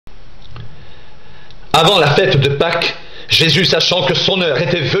Avant la fête de Pâques, Jésus, sachant que son heure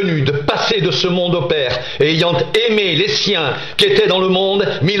était venue de passer de ce monde au Père, et ayant aimé les siens qui étaient dans le monde,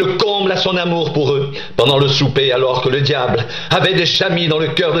 mit le comble à son amour pour eux. Pendant le souper, alors que le diable avait déjà mis dans le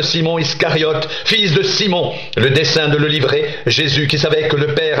cœur de Simon Iscariote, fils de Simon, le dessein de le livrer, Jésus, qui savait que le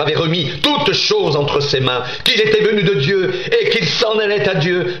Père avait remis toutes choses entre ses mains, qu'il était venu de Dieu et qu'il s'en allait à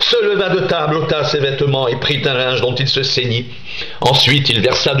Dieu, se leva de table, ôta ses vêtements et prit un linge dont il se ceignit. Ensuite, il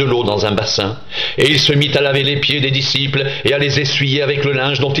versa de l'eau dans un bassin, et il se mit à laver les pieds des disciples et à les essuyer avec le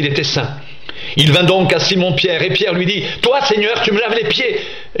linge dont il était saint. Il vint donc à Simon-Pierre, et Pierre lui dit, « Toi, Seigneur, tu me laves les pieds ?»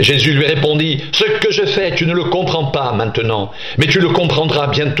 Jésus lui répondit, « Ce que je fais, tu ne le comprends pas maintenant, mais tu le comprendras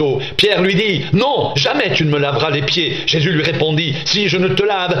bientôt. » Pierre lui dit, « Non, jamais tu ne me laveras les pieds. » Jésus lui répondit, « Si je ne te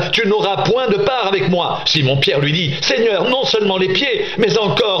lave, tu n'auras point de part avec moi. » Simon-Pierre lui dit, « Seigneur, non seulement les pieds, mais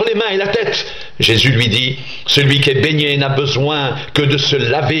encore les mains et la tête. » Jésus lui dit, « Celui qui est baigné n'a besoin que de se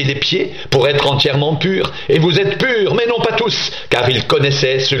laver les pieds pour être entièrement pur. Et vous êtes purs, mais non pas tous, car il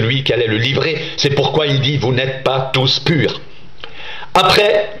connaissait celui qui allait le livrer. C'est pourquoi il dit, vous n'êtes pas tous purs. »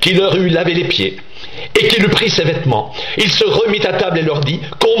 Après qu'il leur eut lavé les pieds et qu'il eut pris ses vêtements, il se remit à table et leur dit,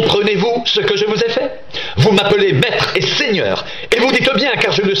 « Comprenez-vous ce que je vous ai fait? Vous m'appelez maître et seigneur, et vous dites bien,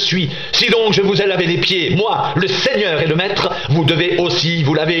 car je le suis. Si donc je vous ai lavé les pieds, moi, le seigneur et le maître, vous devez aussi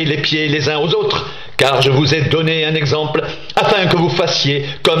vous laver les pieds les uns aux autres, car je vous ai donné un exemple, afin que vous fassiez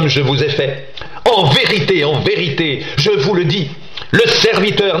comme je vous ai fait. En vérité, je vous le dis, le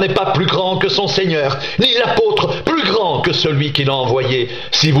serviteur n'est pas plus grand que son Seigneur, ni l'apôtre plus grand que celui qui l'a envoyé.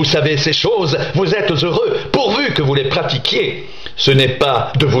 Si vous savez ces choses, vous êtes heureux, pourvu que vous les pratiquiez. Ce n'est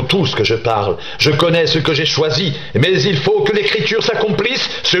pas de vous tous que je parle. Je connais ce que j'ai choisi, mais il faut que l'Écriture s'accomplisse.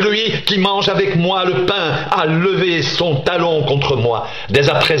 Celui qui mange avec moi le pain a levé son talon contre moi. Dès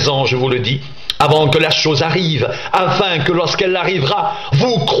à présent, je vous le dis, avant que la chose arrive, afin que lorsqu'elle arrivera,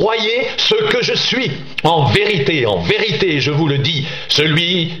 vous croyez ce que je suis. En vérité, je vous le dis,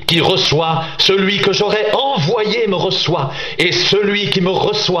 celui qui reçoit, celui que j'aurai envoyé me reçoit, et celui qui me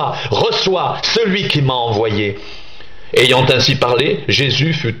reçoit, reçoit celui qui m'a envoyé. Ayant ainsi parlé,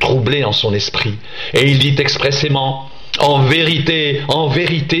 Jésus fut troublé en son esprit, et il dit expressément, en vérité,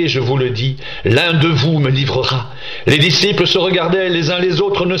 je vous le dis, l'un de vous me livrera. Les disciples se regardaient les uns les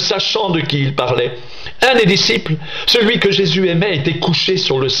autres, ne sachant de qui ils parlaient. Un des disciples, celui que Jésus aimait, était couché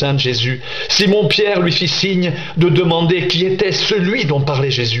sur le sein de Jésus. Simon-Pierre lui fit signe de demander qui était celui dont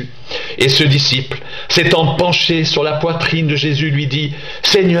parlait Jésus. Et ce disciple, s'étant penché sur la poitrine de Jésus, lui dit, «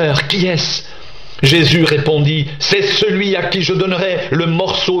 Seigneur, qui est-ce » Jésus répondit, « C'est celui à qui je donnerai le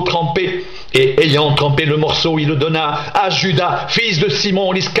morceau trempé. » Et ayant trempé le morceau, il le donna à Judas, fils de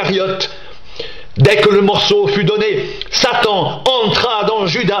Simon l'Iscariote. Dès que le morceau fut donné, Satan entra dans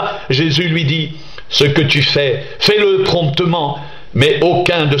Judas. Jésus lui dit, « Ce que tu fais, fais-le promptement. » Mais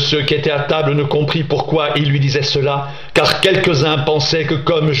aucun de ceux qui étaient à table ne comprit pourquoi il lui disait cela, car quelques-uns pensaient que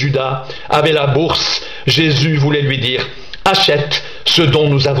comme Judas avait la bourse, Jésus voulait lui dire, « Achète ce dont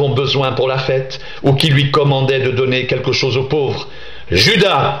nous avons besoin pour la fête, » ou qui lui commandait de donner quelque chose aux pauvres.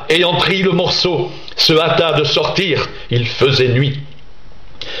 Judas, ayant pris le morceau, se hâta de sortir, il faisait nuit.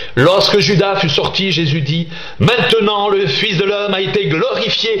 Lorsque Judas fut sorti, Jésus dit, « Maintenant le Fils de l'homme a été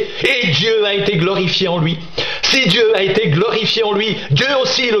glorifié, et Dieu a été glorifié en lui. Si Dieu a été glorifié en lui, Dieu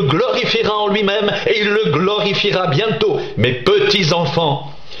aussi le glorifiera en lui-même, et il le glorifiera bientôt. Mes petits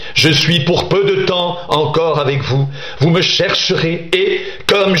enfants, je suis pour peu de temps encore avec vous. Vous me chercherez et,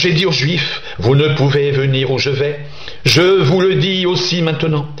 comme j'ai dit aux Juifs, vous ne pouvez venir où je vais. Je vous le dis aussi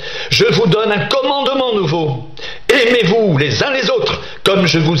maintenant. Je vous donne un commandement nouveau. Aimez-vous les uns les autres comme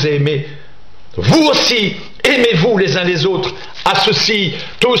je vous ai aimé. Vous aussi, aimez-vous les uns les autres. À ceci,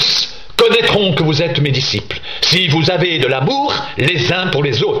 tous connaîtront que vous êtes mes disciples, si vous avez de l'amour les uns pour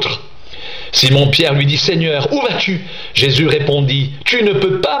les autres. » Simon-Pierre lui dit, « Seigneur, où vas-tu » Jésus répondit, « Tu ne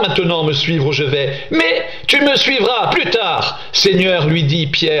peux pas maintenant me suivre où je vais, mais tu me suivras plus tard. » Seigneur, lui dit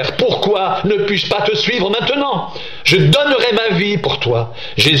Pierre, « Pourquoi ne puis-je pas te suivre maintenant? Je donnerai ma vie pour toi. »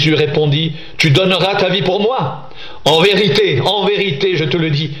 Jésus répondit, « Tu donneras ta vie pour moi. En vérité, je te le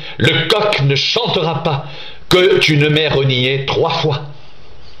dis, le coq ne chantera pas que tu ne m'aies renié 3 fois. »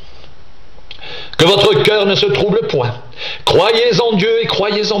 Que votre cœur ne se trouble point. Croyez en Dieu et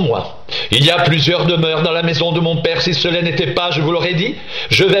croyez en moi. Il y a plusieurs demeures dans la maison de mon Père. Si cela n'était pas, je vous l'aurais dit,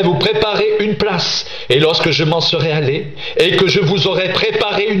 je vais vous préparer une place. Et lorsque je m'en serai allé, et que je vous aurai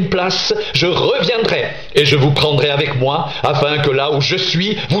préparé une place, je reviendrai, et je vous prendrai avec moi, afin que là où je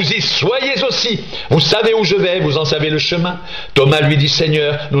suis, vous y soyez aussi. Vous savez où je vais, vous en savez le chemin. Thomas lui dit,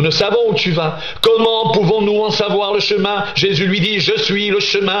 Seigneur, nous ne savons où tu vas. Comment pouvons-nous en savoir le chemin? Jésus lui dit, je suis le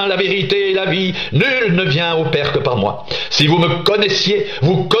chemin, la vérité et la vie. Nul ne vient au Père que par moi. Si vous me connaissiez,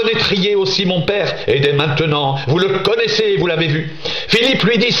 vous connaîtriez aussi mon Père, et dès maintenant, vous le connaissez, vous l'avez vu. Philippe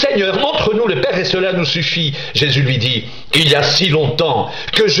lui dit, Seigneur, montre-nous le Père, et cela nous suffit. Jésus lui dit, il y a si longtemps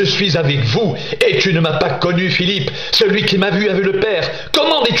que je suis avec vous, et tu ne m'as pas connu, Philippe. Celui qui m'a vu a vu le Père.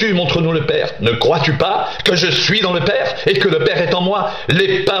 Comment dis-tu, montre-nous le Père? Ne crois-tu pas que je suis dans le Père, et que le Père est en moi?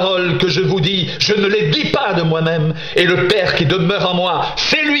 Les paroles que je vous dis, je ne les dis pas de moi-même, et le Père qui demeure en moi,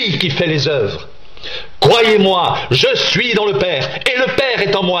 c'est lui qui fait les œuvres. Croyez-moi, je suis dans le Père, et le Père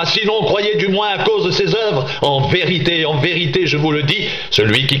est en moi, sinon croyez du moins à cause de ses œuvres. En vérité, je vous le dis,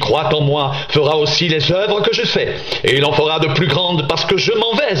 celui qui croit en moi fera aussi les œuvres que je fais, et il en fera de plus grandes, parce que je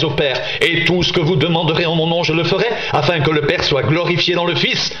m'en vais au Père, et tout ce que vous demanderez en mon nom, je le ferai, afin que le Père soit glorifié dans le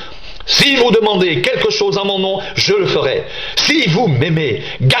Fils. Si vous demandez quelque chose en mon nom, je le ferai. Si vous m'aimez,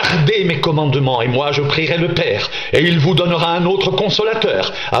 gardez mes commandements, et moi je prierai le Père, et il vous donnera un autre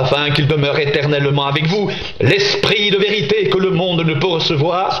consolateur, afin qu'il demeure éternellement avec vous, l'Esprit de vérité que le monde ne peut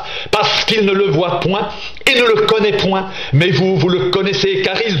recevoir, parce qu'il ne le voit point, et ne le connaît point, mais vous, vous le connaissez,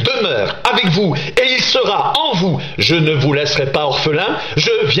 car il demeure avec vous, et il sera en vous. Je ne vous laisserai pas orphelin,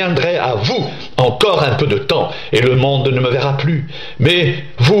 je viendrai à vous. Encore un peu de temps, et le monde ne me verra plus, mais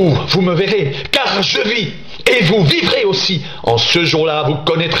vous me verrez, car je vis, et vous vivrez aussi. En ce jour-là, vous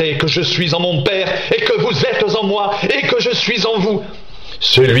connaîtrez que je suis en mon Père, et que vous êtes en moi, et que je suis en vous.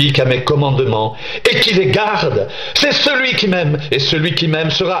 Celui qui a mes commandements, et qui les garde, c'est celui qui m'aime, et celui qui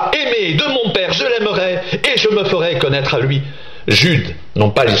m'aime sera aimé de mon Père, je l'aimerai, et je me ferai connaître à lui. Jude, non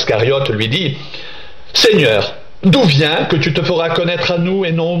pas l'Iscariote, lui dit, Seigneur, d'où vient que tu te feras connaître à nous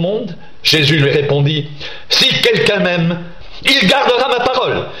et non au monde? Jésus lui répondit, si quelqu'un m'aime, il gardera ma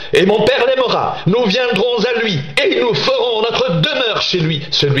parole, et mon Père l'aimera. Nous viendrons à lui, et nous ferons notre demeure chez lui.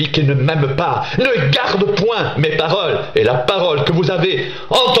 Celui qui ne m'aime pas ne garde point mes paroles, et la parole que vous avez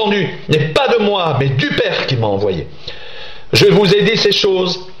entendue n'est pas de moi, mais du Père qui m'a envoyé. Je vous ai dit ces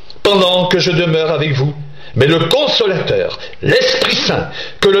choses pendant que je demeure avec vous. Mais le Consolateur, l'Esprit Saint,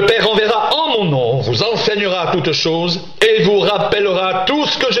 que le Père enverra en mon nom, vous enseignera toutes choses, et vous rappellera tout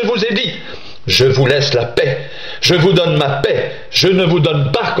ce que je vous ai dit. Je vous laisse la paix, je vous donne ma paix, je ne vous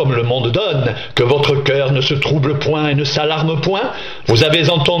donne pas comme le monde donne, que votre cœur ne se trouble point et ne s'alarme point. Vous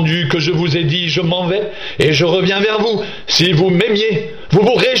avez entendu que je vous ai dit, je m'en vais, et je reviens vers vous. Si vous m'aimiez, vous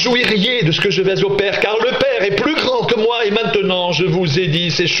vous réjouiriez de ce que je vais au Père, car le Père est plus grand que moi, et maintenant je vous ai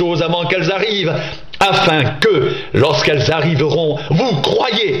dit ces choses avant qu'elles arrivent, afin que, lorsqu'elles arriveront, vous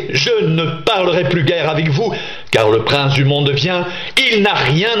croyez, je ne parlerai plus guère avec vous, car le prince du monde vient, il n'a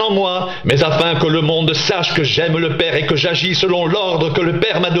rien en moi, mais afin que le monde sache que j'aime le Père et que j'agis selon l'ordre que le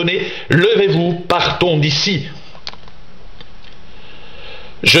Père m'a donné, levez-vous, partons d'ici.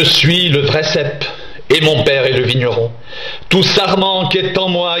 Je suis le vrai cep, et mon Père est le vigneron. Tout sarment qui est en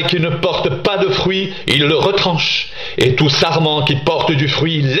moi et qui ne porte pas de fruit, il le retranche. Et tout sarment qui porte du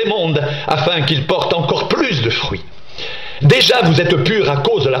fruit, il l'émonde, afin qu'il porte encore plus de fruits. Déjà vous êtes purs à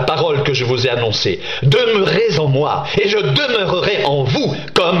cause de la parole que je vous ai annoncée. Demeurez en moi, et je demeurerai en vous,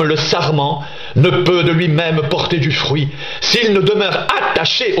 comme le sarment ne peut de lui-même porter du fruit, s'il ne demeure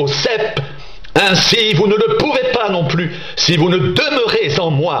attaché au cep. Ainsi vous ne le pouvez pas non plus, si vous ne demeurez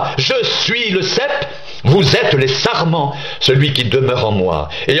en moi. Je suis le cep, vous êtes les sarments. Celui qui demeure en moi,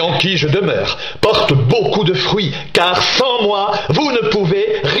 et en qui je demeure, porte beaucoup de fruits, car sans moi, vous ne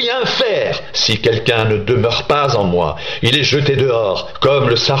pouvez rien faire. Si quelqu'un ne demeure pas en moi, il est jeté dehors, comme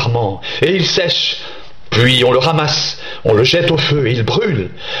le sarment, et il sèche. Puis on le ramasse, on le jette au feu et il brûle.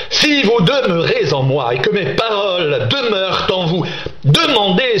 Si vous demeurez en moi et que mes paroles demeurent en vous,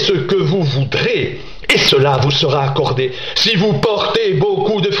 demandez ce que vous voudrez, et cela vous sera accordé. Si vous portez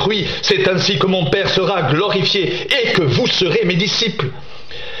beaucoup de fruits, c'est ainsi que mon Père sera glorifié et que vous serez mes disciples.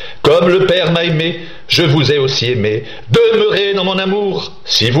 Comme le Père m'a aimé, je vous ai aussi aimé. Demeurez dans mon amour.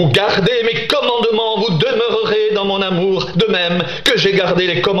 Si vous gardez mes commandements, vous demeurerez dans mon amour, de même que j'ai gardé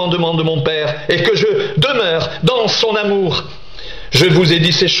les commandements de mon Père et que je demeure dans son amour. Je vous ai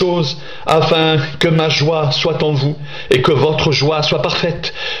dit ces choses afin que ma joie soit en vous et que votre joie soit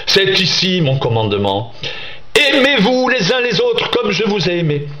parfaite. C'est ici mon commandement. Aimez-vous les uns les autres comme je vous ai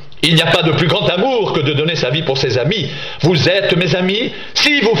aimés. Il n'y a pas de plus grand amour que de donner sa vie pour ses amis. Vous êtes mes amis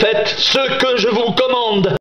si vous faites ce que je vous commande.